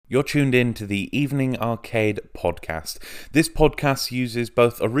You're tuned in to the Evening Arcade podcast. This podcast uses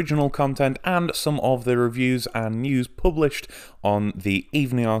both original content and some of the reviews and news published on the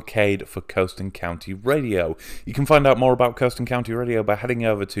Evening Arcade for Coast and County Radio. You can find out more about Coast and County Radio by heading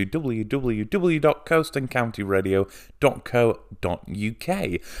over to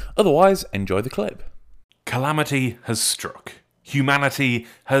www.coastandcountyradio.co.uk. Otherwise, enjoy the clip. Calamity has struck. Humanity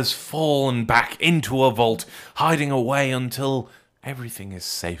has fallen back into a vault, hiding away until everything is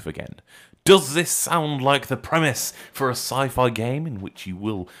safe again. Does this sound like the premise for a sci-fi game in which you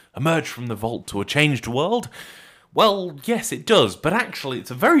will emerge from the vault to a changed world? Well, yes, it does, but actually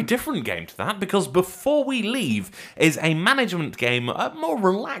it's a very different game to that, because Before We Leave is a management game, a more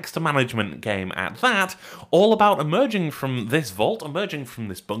relaxed management game at that, all about emerging from this vault, emerging from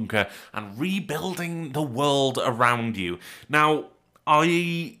this bunker, and rebuilding the world around you. Now,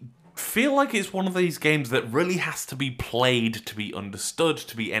 I feel like it's one of these games that really has to be played to be understood,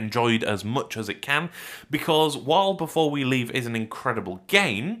 to be enjoyed as much as it can, because while Before We Leave is an incredible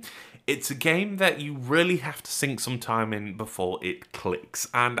game, it's a game that you really have to sink some time in before it clicks.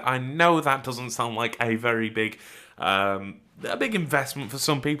 And I know that doesn't sound like a very big investment for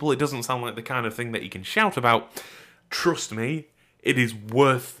some people. It doesn't sound like the kind of thing that you can shout about. Trust me, it is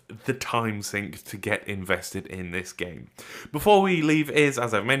worth the time sink to get invested in this game. Before We Leave is,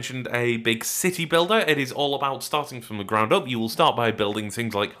 as I've mentioned, a big city builder. It is all about starting from the ground up. You will start by building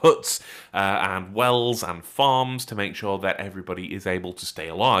things like huts and wells and farms to make sure that everybody is able to stay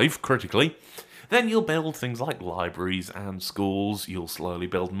alive, critically. Then you'll build things like libraries and schools. You'll slowly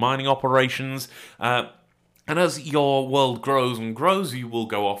build mining operations. And as your world grows and grows, you will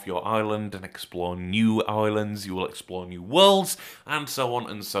go off your island and explore new islands, you will explore new worlds, and so on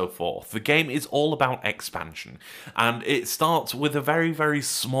and so forth. The game is all about expansion, and it starts with a very, very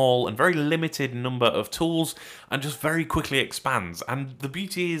small and very limited number of tools, and just very quickly expands. And the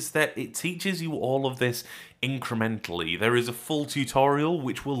beauty is that it teaches you all of this incrementally. There is a full tutorial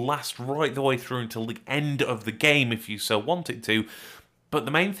which will last right the way through until the end of the game if you so want it to. But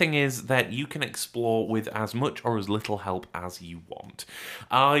the main thing is that you can explore with as much or as little help as you want.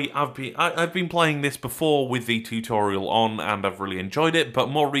 I've been playing this before with the tutorial on, and I've really enjoyed it, but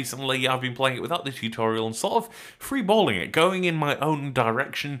more recently I've been playing it without the tutorial and sort of freeballing it, going in my own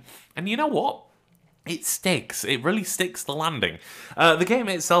direction, and you know what? It sticks. It really sticks the landing. The game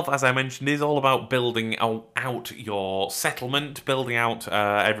itself, as I mentioned, is all about building out your settlement, building out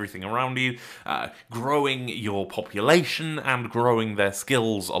everything around you, growing your population and growing their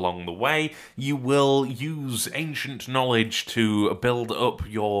skills along the way. You will use ancient knowledge to build up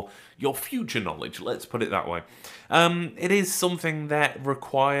your future knowledge, let's put it that way. It is something that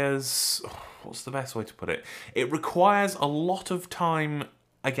requires... what's the best way to put it? It requires a lot of time,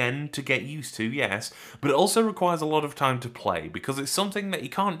 again, to get used to, yes, but it also requires a lot of time to play, because it's something that you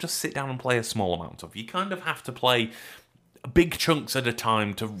can't just sit down and play a small amount of. You kind of have to play big chunks at a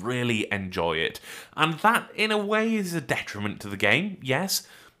time to really enjoy it. And that, in a way, is a detriment to the game, yes,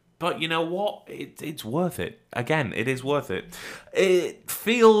 but you know what? It's worth it. Again, it is worth it. It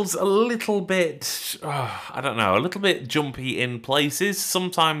feels a little bit, I don't know, a little bit jumpy in places.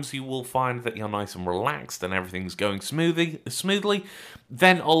 Sometimes you will find that you're nice and relaxed and everything's going smoothly.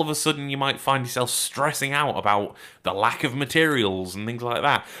 Then all of a sudden you might find yourself stressing out about the lack of materials and things like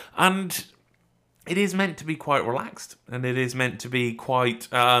that. And it is meant to be quite relaxed, and it is meant to be quite,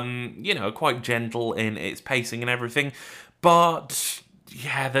 quite gentle in its pacing and everything. But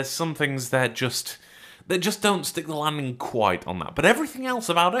yeah, there's some things that just don't stick the landing quite on that. But everything else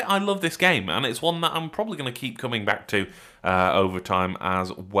about it, I love this game, and it's one that I'm probably going to keep coming back to over time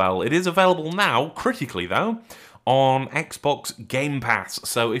as well. It is available now, critically though, on Xbox GamePass.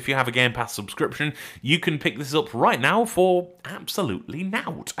 So if you have a Game Pass subscription, you can pick this up right now for absolutely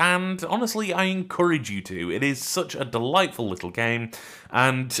nout. And honestly, I encourage you to. It is such a delightful little game.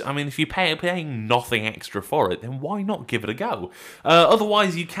 And I mean, if you're paying nothing extra for it, then why not give it a go?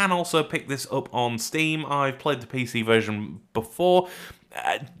 Otherwise, you can also pick this up on Steam. I've played the PC version before.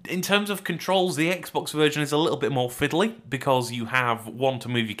 In terms of controls, the Xbox version is a little bit more fiddly, because you have one to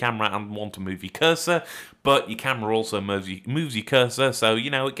move your camera and one to move your cursor, but your camera also moves your cursor, so, you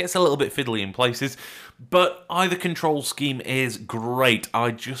know, it gets a little bit fiddly in places. But either control scheme is great.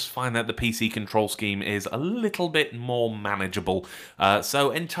 I just find that the PC control scheme is a little bit more manageable.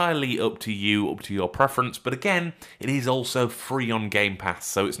 So entirely up to you, up to your preference. But again, it is also free on Game Pass,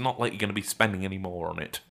 so it's not like you're going to be spending any more on it.